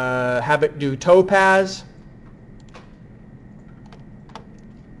 Have it do topaz.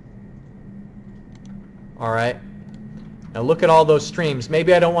 All right. Now look at all those streams.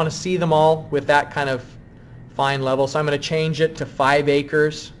 Maybe I don't want to see them all with that kind of fine level, so I'm going to change it to 5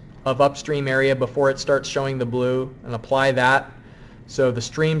 acres of upstream area before it starts showing the blue and apply that so the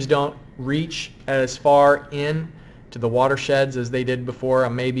streams don't reach as far in to the watersheds as they did before.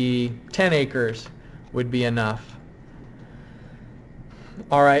 Maybe 10 acres would be enough.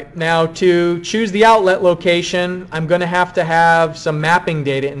 All right, now to choose the outlet location, I'm going to have some mapping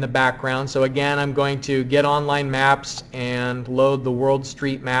data in the background. So again, I'm going to get online maps and load the World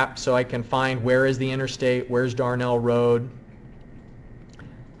Street map so I can find where is the interstate, where's Darnell Road.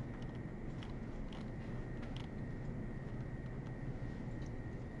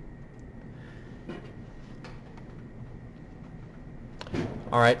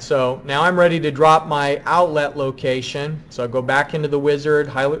 All right, so now I'm ready to drop my outlet location. So I go back into the wizard,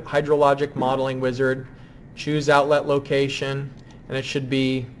 hydrologic modeling wizard, choose outlet location, and it should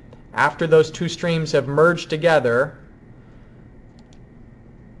be after those two streams have merged together.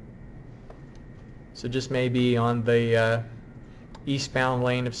 So just maybe on the eastbound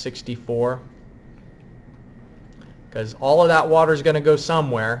lane of 64. Because all of that water is going to go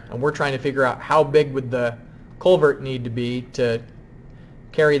somewhere, and we're trying to figure out how big would the culvert need to be to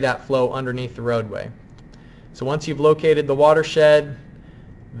carry that flow underneath the roadway. So once you've located the watershed,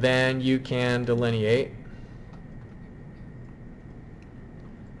 then you can delineate.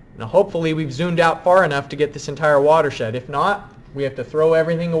 Now hopefully we've zoomed out far enough to get this entire watershed. If not, we have to throw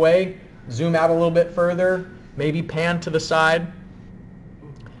everything away, zoom out a little bit further, maybe pan to the side.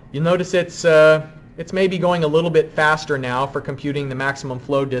 You'll notice it's maybe going a little bit faster now for computing the maximum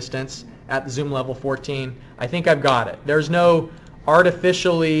flow distance at the zoom level 14. I think I've got it. There's no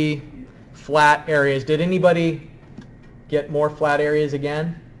artificially flat areas. Did anybody get more flat areas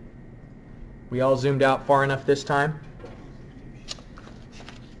again? We all zoomed out far enough this time?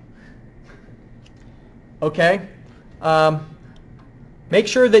 Okay. Make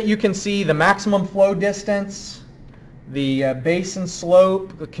sure that you can see the maximum flow distance, the basin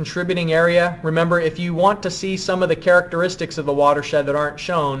slope, the contributing area. Remember, if you want to see some of the characteristics of the watershed that aren't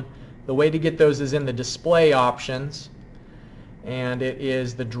shown, the way to get those is in the display options. And it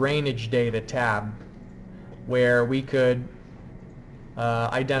is the drainage data tab where we could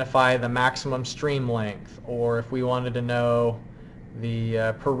identify the maximum stream length, or if we wanted to know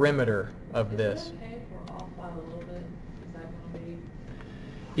the perimeter of this. Is it okay if we're off by a little bit? Is that going to be?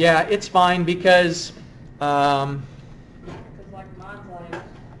 Yeah, it's fine because Because like mine's like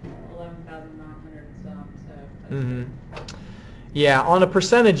 11,900 and some, so. Yeah, on a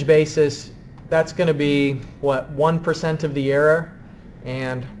percentage basis, that's going to be, what, 1% of the error?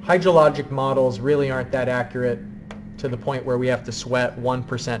 And hydrologic models really aren't that accurate to the point where we have to sweat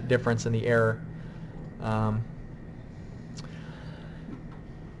 1% difference in the error.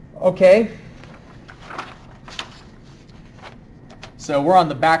 Okay. So we're on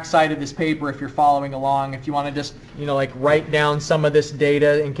the back side of this paper if you're following along. If you want to just, like write down some of this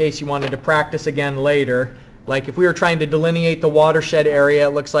data in case you wanted to practice again later. Like if we were trying to delineate the watershed area,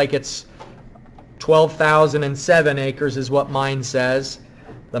 it looks like it's 12,007 acres is what mine says.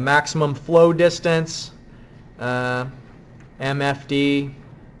 The maximum flow distance, MFD,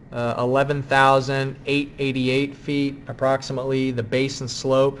 11,888 feet approximately. The basin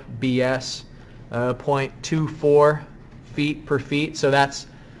slope, BS, 0.24 feet per feet. So that's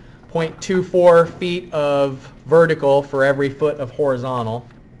 0.24 feet of vertical for every foot of horizontal.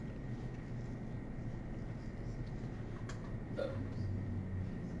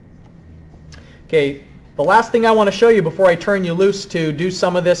 Okay, the last thing I want to show you before I turn you loose to do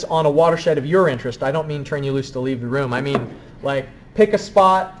some of this on a watershed of your interest. I don't mean turn you loose to leave the room. I mean, like, pick a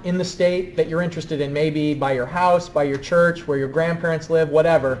spot in the state that you're interested in, maybe by your house, by your church, where your grandparents live,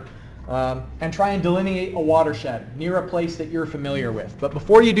 whatever, and try and delineate a watershed near a place that you're familiar with. But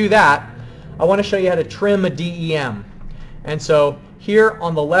before you do that, I want to show you how to trim a DEM. And so here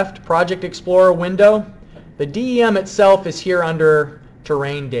on the left Project Explorer window, the DEM itself is here under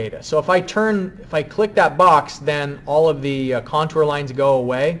terrain data. So if I click that box, then all of the contour lines go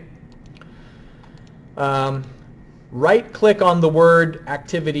away. right-click on the word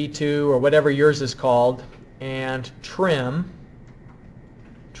Activity 2 or whatever yours is called and trim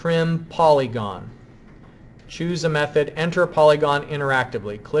polygon. Choose a method, enter a polygon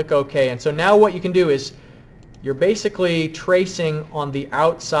interactively. Click OK. And so now what you can do is you're basically tracing on the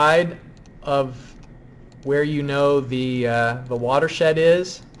outside of where you know the watershed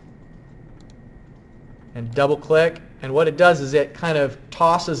is, and double click, and what it does is it kind of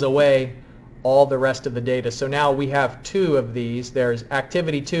tosses away all the rest of the data. So now we have two of these. There's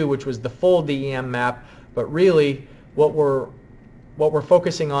Activity 2, which was the full DEM map, but really what we're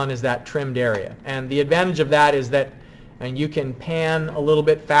focusing on is that trimmed area. And the advantage of that is that you can pan a little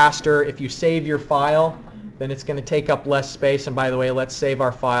bit faster. If you save your file, then it's going to take up less space. And by the way, let's save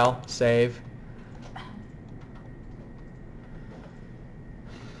our file. Save.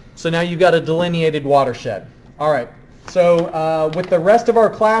 So now you've got a delineated watershed. All right. So with the rest of our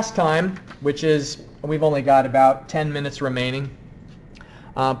class time, which is, we've only got about 10 minutes remaining,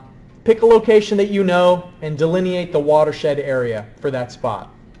 pick a location that you know and delineate the watershed area for that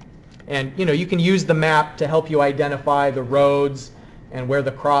spot. And you can use the map to help you identify the roads and where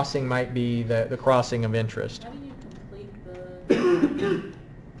the crossing might be, the crossing of interest. How do you complete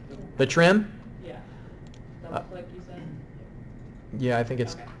The trim? yeah, double click you said? Yeah, I think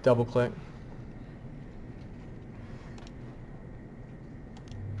it's Okay. double click.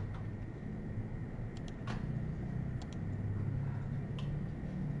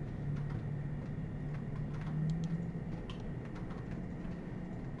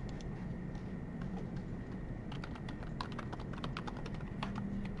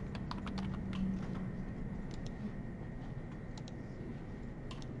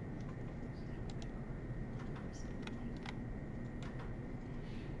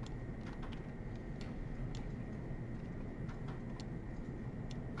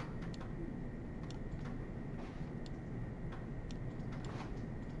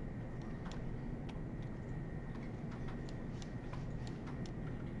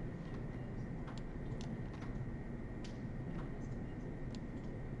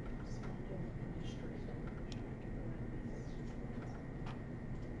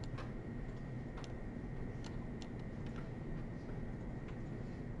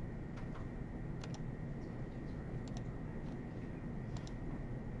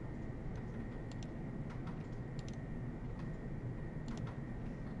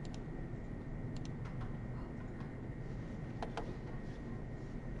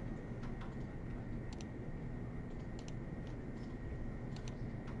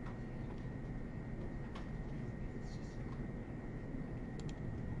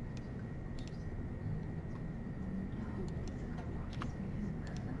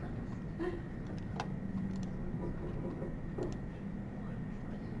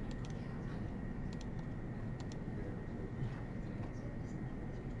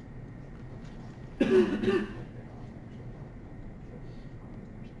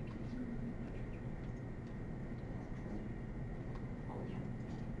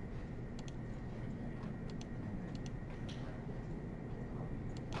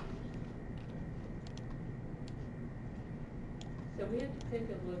 So we have to pick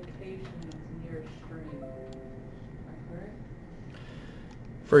a location that's near a stream, am I correct?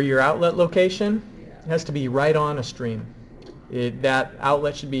 For your outlet location, Yeah. it has to be right on a stream. That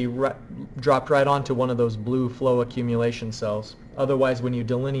outlet should be dropped right onto one of those blue flow accumulation cells. Otherwise, when you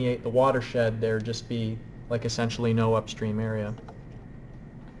delineate the watershed, there'd just be like essentially no upstream area.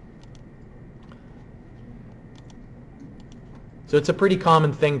 So it's a pretty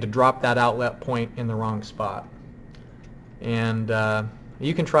common thing to drop that outlet point in the wrong spot. And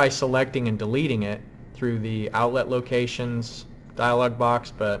you can try selecting and deleting it through the outlet locations dialog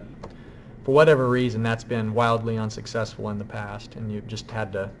box, but for whatever reason that's been wildly unsuccessful in the past, and you've just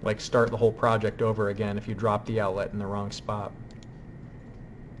had to like start the whole project over again if you drop the outlet in the wrong spot.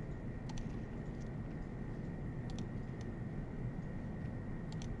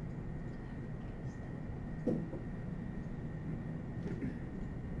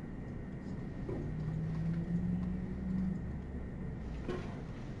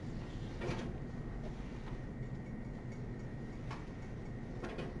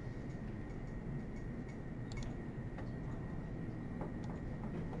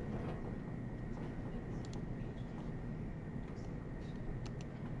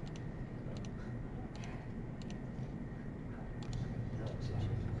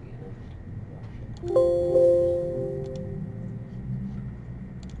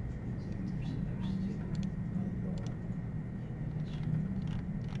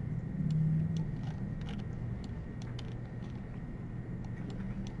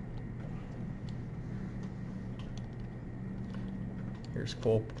 Here's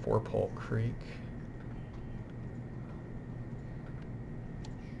Four Pole Creek.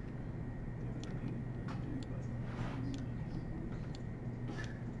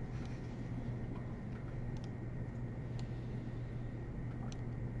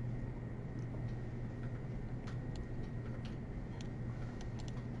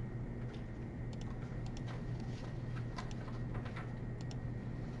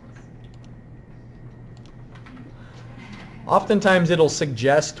 Oftentimes it'll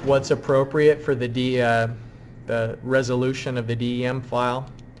suggest what's appropriate for the resolution of the DEM file,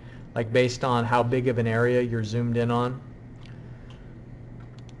 like based on how big of an area you're zoomed in on.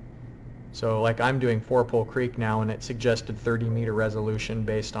 So like I'm doing Four Pole Creek now, and it suggested 30-meter resolution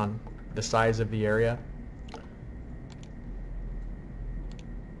based on the size of the area.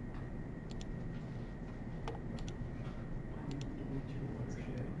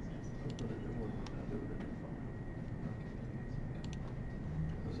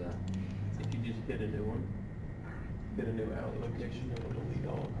 If you just hit a new one, hit a new alley location, it'll delete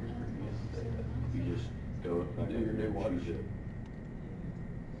all of your previous data. You just go You do your new watershed.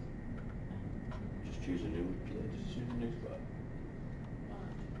 Just choose a new one. Yeah, just choose a new spot.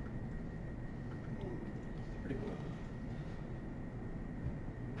 Pretty cool.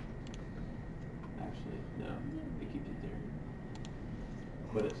 Actually, no, it keeps it there.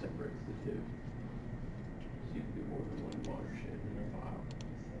 But it separates the two. So you can do more than one watershed in a file.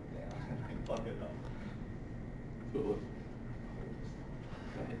 I can fuck it up. So look,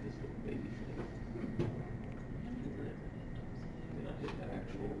 if I hit this little baby thing, and then I hit the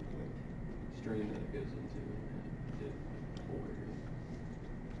actual stream that it goes into, and hit forward.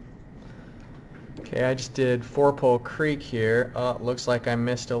 Okay, I just did Four Pole Creek here. Looks like I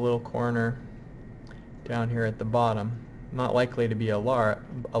missed a little corner down here at the bottom. Not likely to be a lot,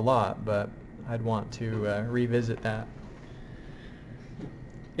 but I'd want to revisit that.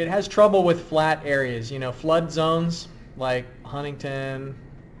 It has trouble with flat areas, you know, flood zones like Huntington,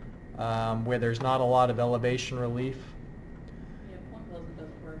 where there's not a lot of elevation relief. Yeah, Point Pleasant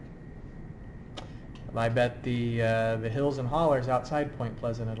doesn't work. I bet the hills and hollers outside Point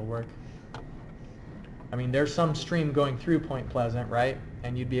Pleasant it'll work. I mean, there's some stream going through Point Pleasant, right?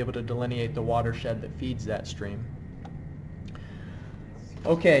 And you'd be able to delineate the watershed that feeds that stream.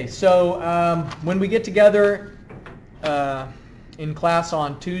 Okay, so when we get together in class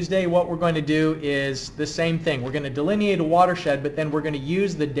on Tuesday, what we're going to do is the same thing. We're going to delineate a watershed, but then we're going to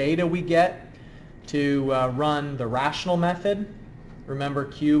use the data we get to run the rational method. Remember,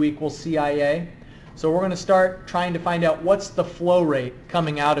 Q equals CIA. So we're going to start trying to find out what's the flow rate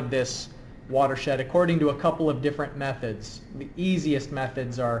coming out of this watershed according to a couple of different methods. The easiest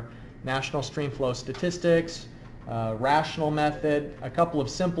methods are National Stream Flow Statistics, rational method, a couple of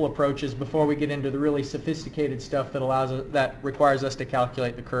simple approaches before we get into the really sophisticated stuff that requires us to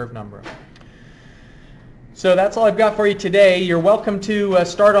calculate the curve number. So that's all I've got for you today. You're welcome to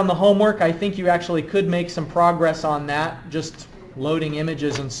start on the homework. I think you actually could make some progress on that, just loading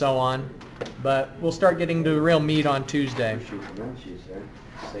images and so on. But we'll start getting to the real meat on Tuesday. Shoot the windshield, sir.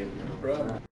 Save it. No problem.